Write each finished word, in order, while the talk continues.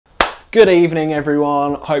Good evening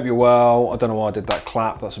everyone, hope you're well. I don't know why I did that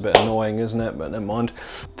clap, that's a bit annoying isn't it, but never mind.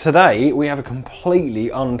 Today we have a completely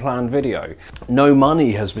unplanned video. No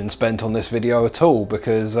money has been spent on this video at all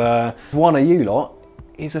because one of you lot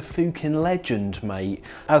is a fucking legend, mate.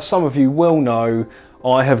 As some of you will know,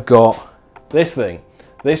 I have got this thing.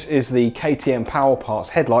 This is the KTM Power Parts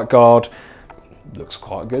headlight guard. Looks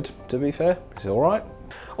quite good, to be fair, it's alright.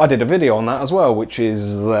 I did a video on that as well, which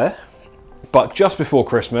is there. But just before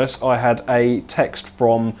Christmas, I had a text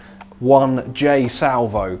from one J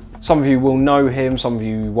Salvo. Some of you will know him, some of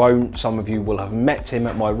you won't, some of you will have met him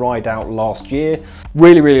at my ride out last year.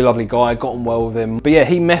 Really lovely guy, got on well with him. But yeah,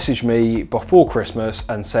 he messaged me before Christmas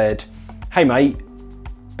and said, hey mate,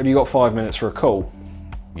 have you got 5 minutes for a call?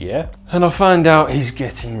 Yeah. And I found out he's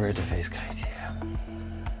getting rid of his KTM.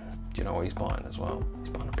 Do you know what he's buying as well? He's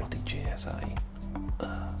buying a bloody GSA.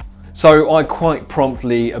 So I quite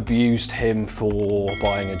promptly abused him for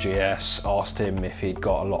buying a GS, asked him if he'd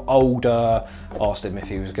got a lot older, asked him if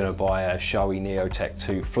he was going to buy a showy Neotech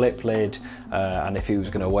 2 flip lid, and if he was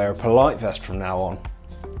going to wear a polite vest from now on.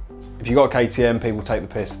 If you've got a KTM, people take the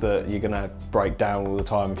piss that you're going to break down all the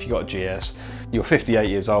time. If you've got a GS, you're 58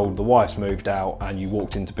 years old, the wife's moved out, and you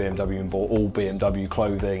walked into BMW and bought all BMW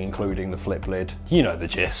clothing, including the flip lid. You know the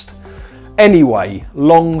gist. Anyway,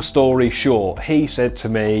 long story short, he said to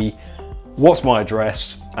me, what's my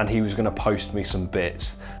address? And he was going to post me some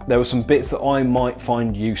bits. There were some bits that I might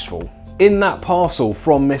find useful. In that parcel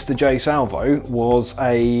from Mr. J Salvo was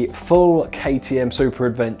a full KTM Super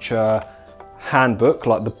Adventure handbook,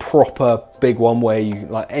 like the proper big one where you,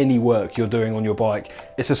 like any work you're doing on your bike,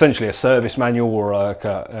 it's essentially a service manual or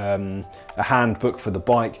a handbook for the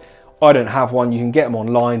bike. I don't have one, you can get them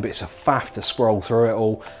online, but it's a faff to scroll through it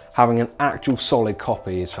all. Having an actual solid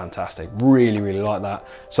copy is fantastic. Really like that.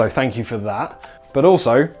 So thank you for that. But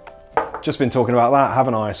also, just been talking about that,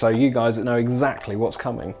 haven't I? So you guys that know exactly what's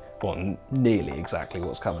coming, well, nearly exactly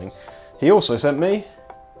what's coming. He also sent me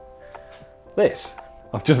this.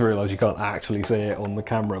 I've just realised you can't actually see it on the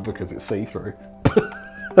camera because it's see-through.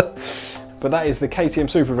 But that is the KTM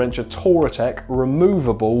Super Adventure Touratech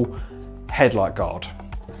removable headlight guard.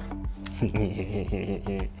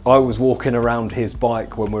 I was walking around his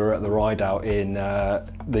bike when we were at the ride out in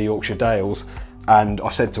the Yorkshire Dales, and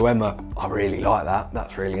I said to Emma, I really like that,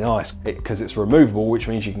 that's really nice. Because it's removable, which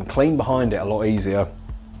means you can clean behind it a lot easier,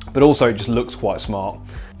 but also it just looks quite smart.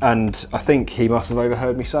 And I think he must have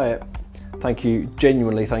overheard me say it. Thank you,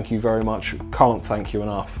 genuinely thank you very much, can't thank you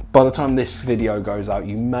enough. By the time this video goes out,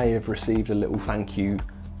 you may have received a little thank you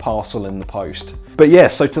parcel in the post. But yeah,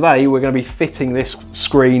 so today we're going to be fitting this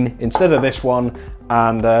screen instead of this one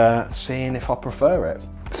and seeing if I prefer it.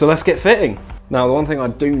 So let's get fitting. Now the one thing I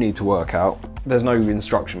do need to work out, there's no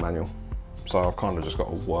instruction manual, so I've kind of just got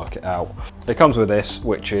to work it out. It comes with this,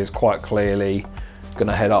 which is quite clearly going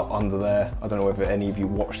to head up under there. I don't know whether any of you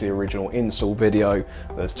watched the original install video.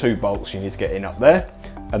 There's 2 bolts you need to get in up there,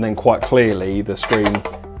 and then quite clearly the screen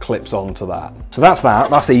clips onto that. So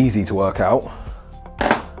that's easy to work out.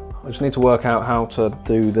 I just need to work out how to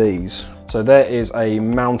do these. So there is a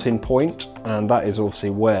mounting point, and that is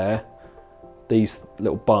obviously where these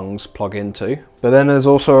little bungs plug into. But then there's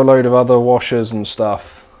also a load of other washers and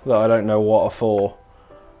stuff that I don't know what are for.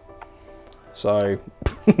 So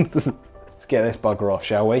let's get this bugger off,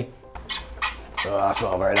 shall we? Oh, that's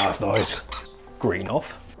not a very nice noise. Green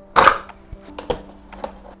off.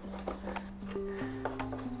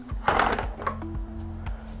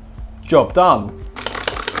 Job done.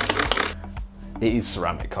 It is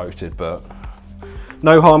ceramic coated, but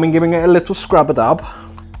no harm in giving it a little scrub-a-dub.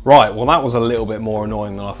 Right, well that was a little bit more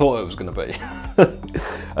annoying than I thought it was going to be.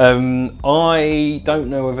 I don't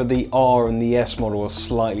know whether the R and the S model are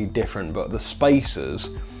slightly different, but the spacers,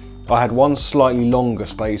 I had one slightly longer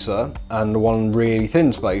spacer and one really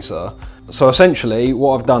thin spacer. So essentially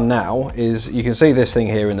what I've done now is, you can see this thing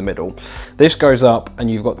here in the middle. This goes up and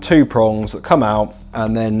you've got 2 prongs that come out,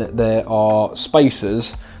 and then there are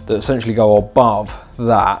spacers that essentially go above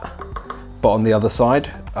that, but on the other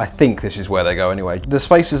side. I think this is where they go anyway. The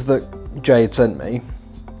spacers that Jay had sent me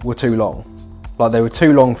were too long. Like, they were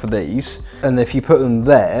too long for these, and if you put them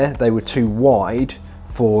there, they were too wide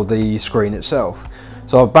for the screen itself.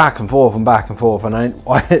 So back and forth, and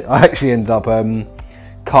I actually ended up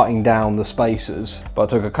cutting down the spacers, but I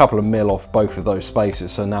took a couple of mil off both of those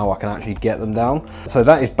spacers, so now I can actually get them down. So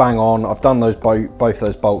that is bang on. I've done those both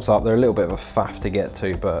those bolts up. They're a little bit of a faff to get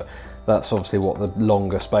to, but that's obviously what the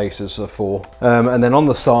longer spacers are for. And then on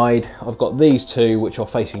the side, I've got these 2 which are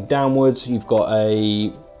facing downwards. You've got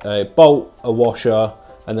a bolt, a washer,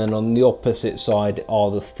 and then on the opposite side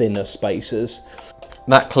are the thinner spacers.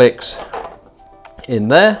 That clicks in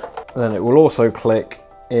there, Then it will also click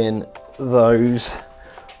in those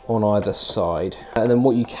on either side. And then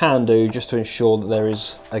what you can do, just to ensure that there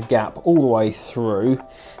is a gap all the way through,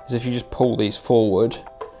 is if you just pull these forward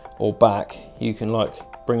or back, you can like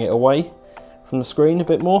bring it away from the screen a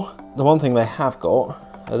bit more. The one thing they have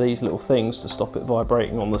got are these little things to stop it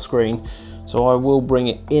vibrating on the screen. So I will bring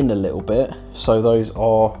it in a little bit so those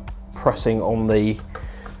are pressing on the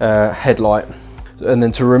headlight. And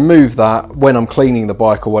then to remove that, when I'm cleaning the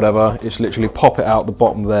bike or whatever, it's literally pop it out the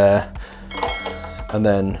bottom there and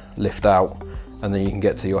then lift out, and then you can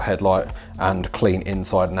get to your headlight and clean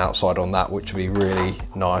inside and outside on that, which would be really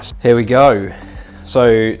nice. Here we go.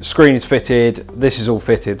 So screen is fitted, this is all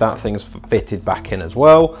fitted, that thing's fitted back in as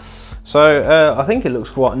well. So I think it looks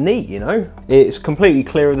quite neat, you know. It's completely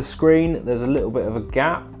clear of the screen. There's a little bit of a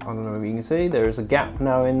gap. I don't know if you can see, there is a gap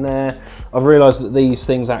now in there. I've realised that these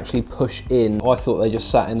things actually push in. I thought they just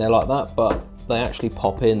sat in there like that, but they actually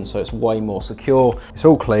pop in, so it's way more secure. It's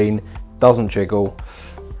all clean, doesn't jiggle,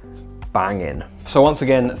 bang in. So once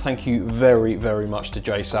again, thank you very, very much to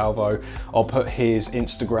Jay Salvo. I'll put his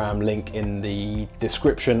Instagram link in the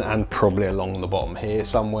description and probably along the bottom here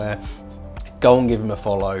somewhere. Go and give him a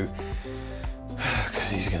follow, because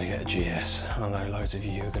he's going to get a GS. I know loads of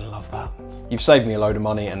you are going to love that. You've saved me a load of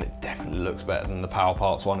money, and it definitely looks better than the Power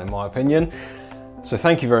Parts one in my opinion. So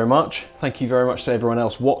thank you very much. Thank you very much to everyone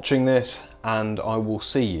else watching this, and I will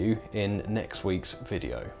see you in next week's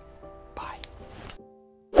video.